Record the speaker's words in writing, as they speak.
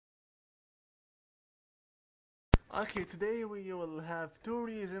Okay, today we will have two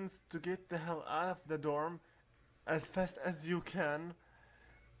reasons to get the hell out of the dorm as fast as you can,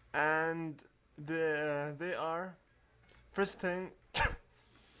 and they are first thing,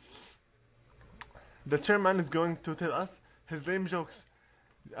 the chairman is going to tell us his lame jokes.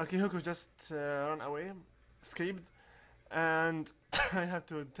 Akihiko just ran away, escaped, and I have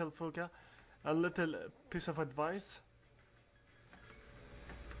to tell Fuka a little piece of advice.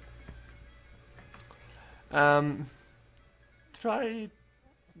 Um, Try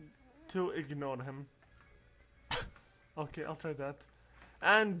to ignore him. Okay, I'll try that.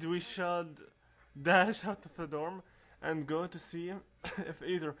 And we should dash out of the dorm and go to see if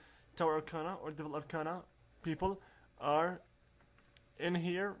either Tower Arcana or Devil Arcana people are in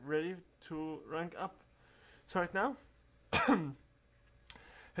here ready to rank up. So right now, hello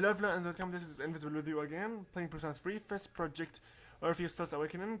everyone and welcome. This is Invisible with you again, playing Persona 3 FES Project Orpheus Telos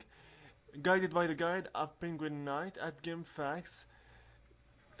Awakening, guided by the guide of Penguin Knight at GameFAQs,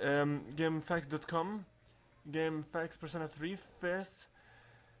 GameFAQs.com, GameFAQs Persona 3 FES,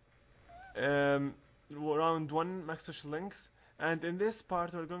 round 1 max social links, and in this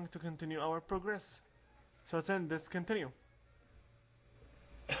part we're going to continue our progress. So then let's continue.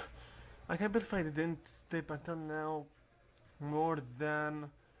 I can't believe I didn't sleep until now more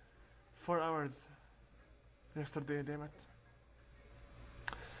than 4 hours yesterday, damn it.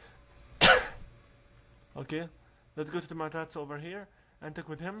 Okay, let's go to the Matatsu over here and talk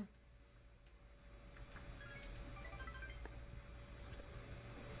with him.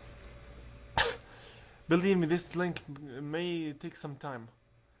 Believe me, this link may take some time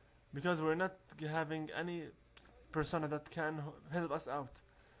because we're not having any persona that can help us out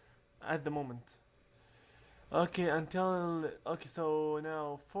at the moment. Okay, so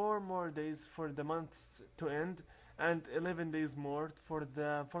now 4 more days for the months to end and 11 days more for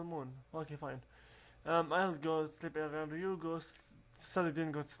the full moon. Okay, fine. I'll go sleep around you, study,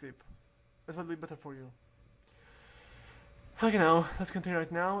 then go to sleep. This will be better for you. Okay, now let's continue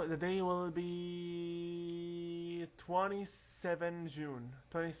right now. The day will be 27 June,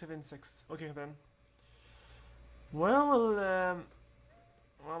 27/6. Okay then. Well, I'm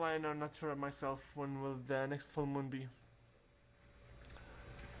not sure myself when will the next full moon be.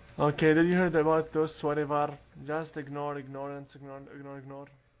 Okay, did you hear about those whatever? Just ignore.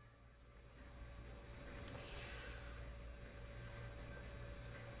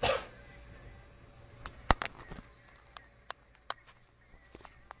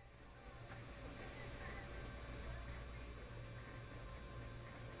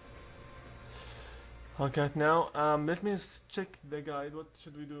 Okay, now let me check the guide. What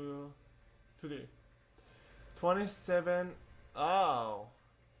should we do today? 27. Oh,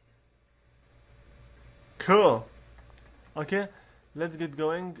 cool. Okay, let's get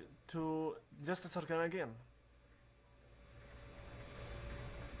going to Justice Arcana again.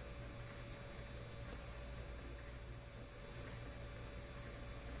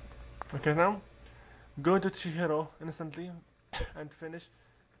 Okay, now go to Chihiro instantly and finish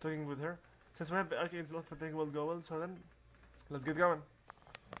talking with her. Since we have the arcades lot, I think will go well, so then let's get going.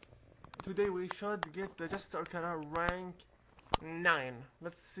 Today we should get the Justice Arcana rank 9.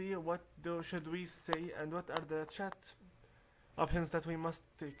 Let's see what should we say and what are the chat options that we must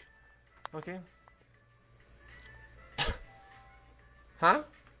take. Okay? Huh?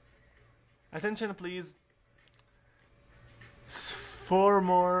 Attention please. Four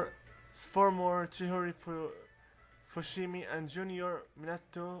more Chihori Fushimi and Junior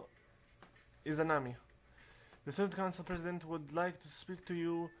Minato Izanami. The Student Council President would like to speak to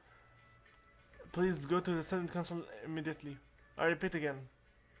you. Please go to the Student Council immediately. I repeat again.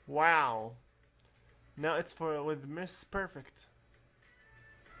 Wow. Now it's with Miss Perfect.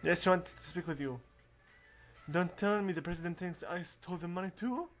 Yes, she wants to speak with you. Don't tell me the President thinks I stole the money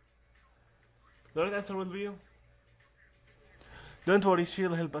too? The right answer will be... Don't worry,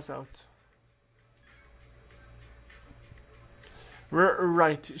 she'll help us out.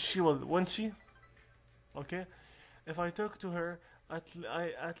 Right, she will, won't she? Okay. If I talk to her, at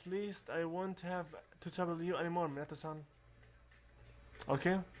least I won't have to trouble you anymore, Minato-san.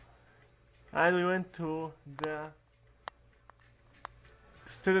 Okay. And we went to the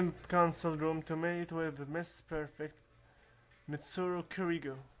student council room to meet with Miss Perfect, Mitsuru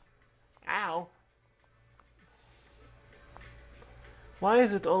Kurigo. Ow! Why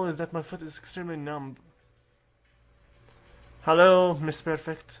is it always that my foot is extremely numb? Hello, Miss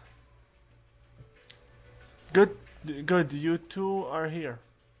Perfect. Good, you two are here.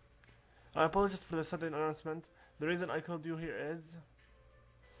 I apologize for the sudden announcement. The reason I called you here is...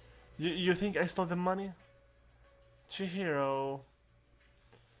 You think I stole the money? Chihiro...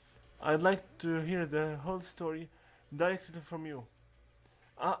 I'd like to hear the whole story directly from you.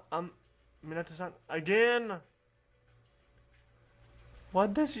 Minato-san, again?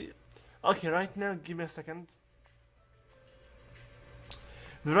 What does she... Okay, right now, give me a second.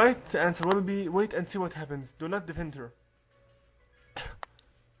 The right answer will be wait and see what happens. Do not defend her.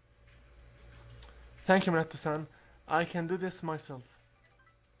 Thank you, Minato-san. I can do this myself.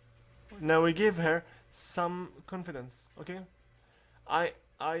 Now we give her some confidence, okay? I...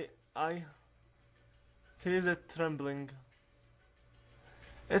 She is trembling.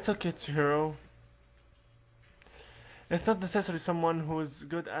 It's okay, Chihiro. It's not necessarily someone who is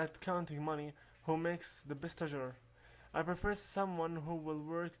good at counting money who makes the best treasurer. I prefer someone who will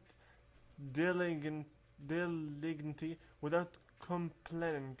work diligently without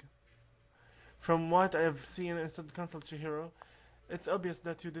complaining. From what I have seen in Student Council, Chihiro, it's obvious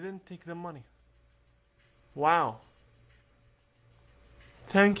that you didn't take the money. Wow.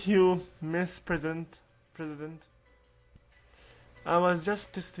 Thank you, Miss President. I was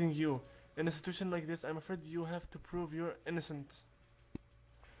just testing you. In a situation like this, I'm afraid you have to prove you're innocent.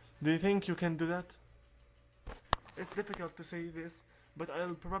 Do you think you can do that? It's difficult to say this, but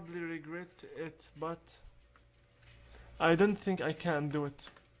I'll probably regret it, but I don't think I can do it.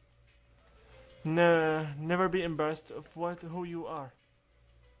 Never be embarrassed of who you are.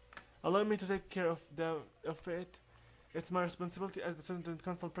 Allow me to take care of it. It's my responsibility as the Student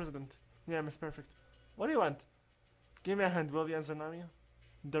Council President. Yeah, Miss Perfect. What do you want? Give me a hand, will you, Anzanami?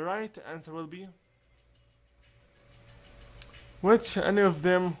 The right answer will be... Which any of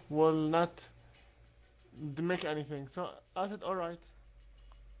them will not make anything. So I said, alright.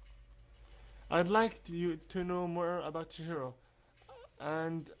 I'd like you to know more about Chihiro.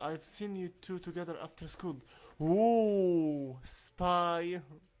 And I've seen you two together after school. Ooh, spy.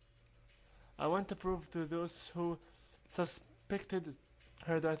 I want to prove to those who suspected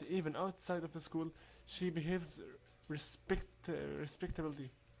her that even outside of the school, she behaves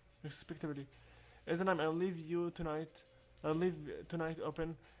respectably. Isn't I'll leave you tonight. I'll leave tonight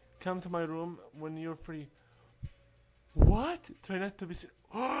open. Come to my room when you're free. What? Try not to be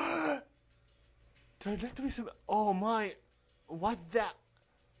Try not to be Oh my. What the?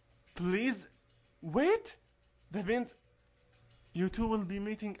 Please. Wait. That means you two will be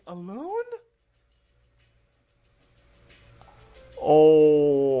meeting alone?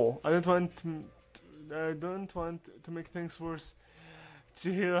 Oh, I don't want to make things worse.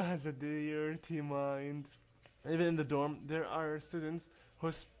 Chihiro has a dirty mind. Even in the dorm, there are students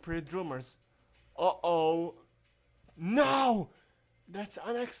who spread rumors. Uh-oh. No! That's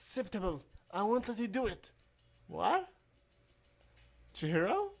unacceptable. I won't let you do it. What?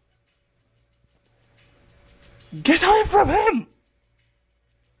 Chihiro? Get away from him!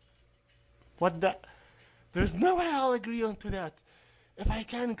 What the? There's no way I'll agree on to that. If I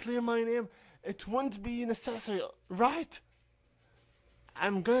can clear my name, it won't be necessary, right?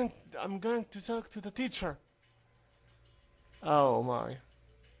 I'm going to talk to the teacher. Oh my.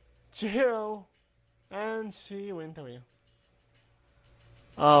 Chihiro. And she went away.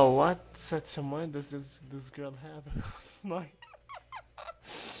 Oh, what such a mind does this girl have? My.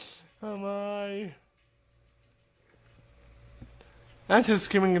 Oh my. And she's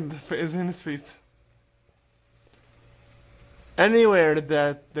screaming in his face. Anywhere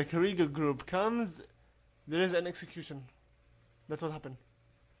that the Kirigo group comes, there is an execution. That's what happened.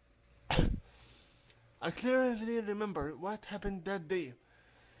 I clearly remember what happened that day.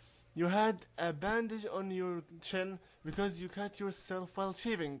 You had a bandage on your chin because you cut yourself while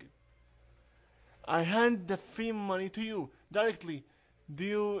shaving. I hand the fee money to you directly. Do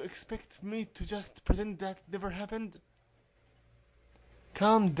you expect me to just pretend that never happened?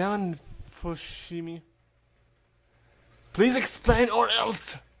 Calm down, Fushimi. Please explain or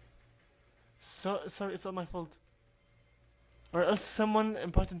else. Sorry, it's all my fault. Or else someone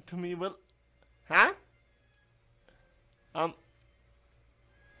important to me will... Huh?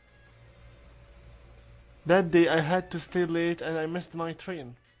 That day I had to stay late and I missed my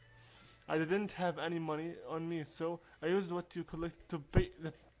train. I didn't have any money on me, so I used what you collect to pay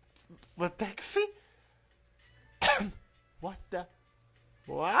the taxi? What the...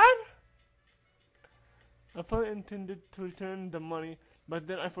 What? I fully intended to return the money, but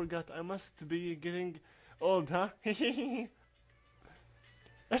then I forgot. I must be getting old, huh? It's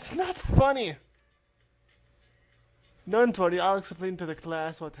not funny! Don't worry, I'll explain to the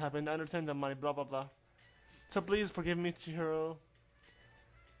class what happened and return the money, blah blah blah. So please forgive me, Chihiro.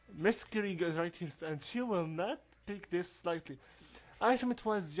 Miss Kirigo is right here, and she will not take this lightly. I assume it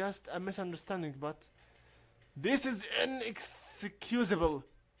was just a misunderstanding, but this is inexcusable.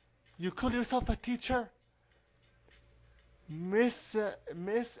 You call yourself a teacher?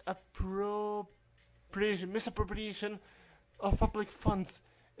 misappropriation of public funds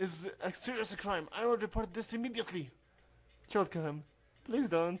is a serious crime. I will report this immediately. Kill him. Please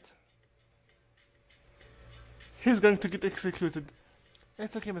don't. He's going to get executed.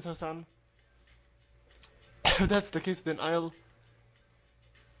 It's okay, Mito-san. If that's the case, then I'll...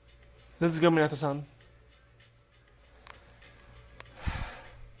 Let's go, Minato-san.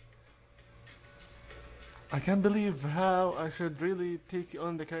 I can't believe how I should really take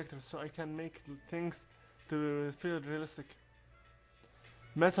on the character so I can make things to feel realistic.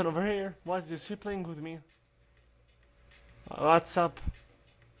 Minato-san over here. What is she playing with me? What's up?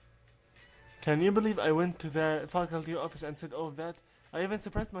 Can you believe I went to the faculty office and said all of that? I even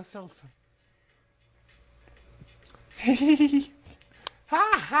surprised myself.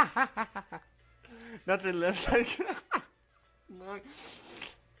 Not really, like no.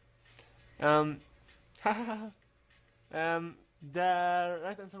 The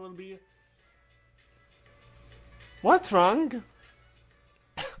right answer will be... What's wrong?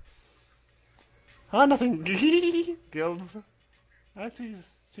 Oh, nothing. Girls.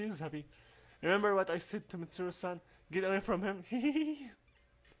 She's happy. Remember what I said to Mitsuru-san? Get away from him.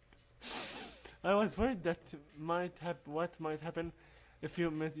 I was worried that what might happen if you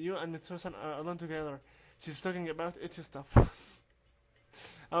and Mitsuru-san are alone together. She's talking about itchy stuff.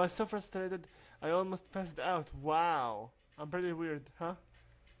 I was so frustrated, I almost passed out. Wow. I'm pretty weird, huh?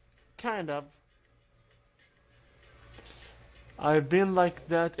 Kind of. I've been like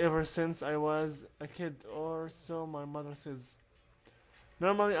that ever since I was a kid, or so my mother says.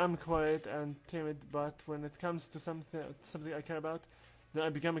 Normally I'm quiet and timid, but when it comes to something I care about, then I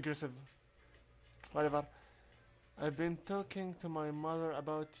become aggressive. Whatever. I've been talking to my mother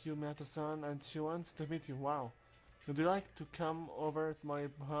about you, Minato-san, and she wants to meet you. Wow. Would you like to come over to my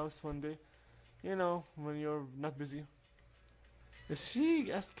house one day? You know, when you're not busy. Is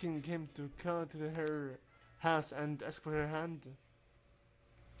she asking him to come to her house and ask for her hand?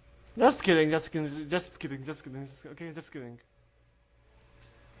 Just kidding, just kidding, just kidding, just kidding. Okay, just kidding.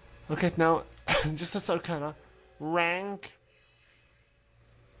 Okay, now, just as arcana. Rank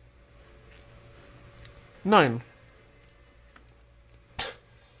 9.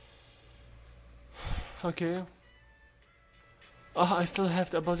 Okay. Oh, I still have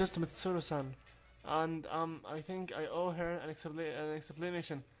to apologize to Mitsuru-san. And, I think I owe her an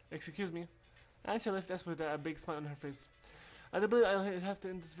explanation. Excuse me. And she left us with a big smile on her face. I believe I'll have to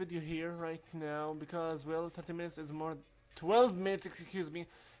end this video here right now because, well, 30 minutes is more... 12 minutes, excuse me,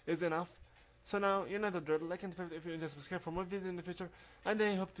 is enough. So now, you know the drill. Like and favorite if you enjoy, subscribe for more videos in the future. And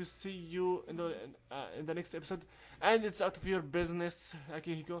I hope to see you in the next episode. And it's out of your business,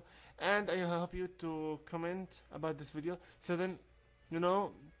 Akihiko. And I hope you to comment about this video. So then, you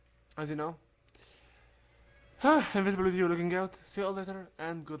know, as you know, invisible with you looking out. See you all later,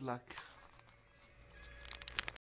 and good luck.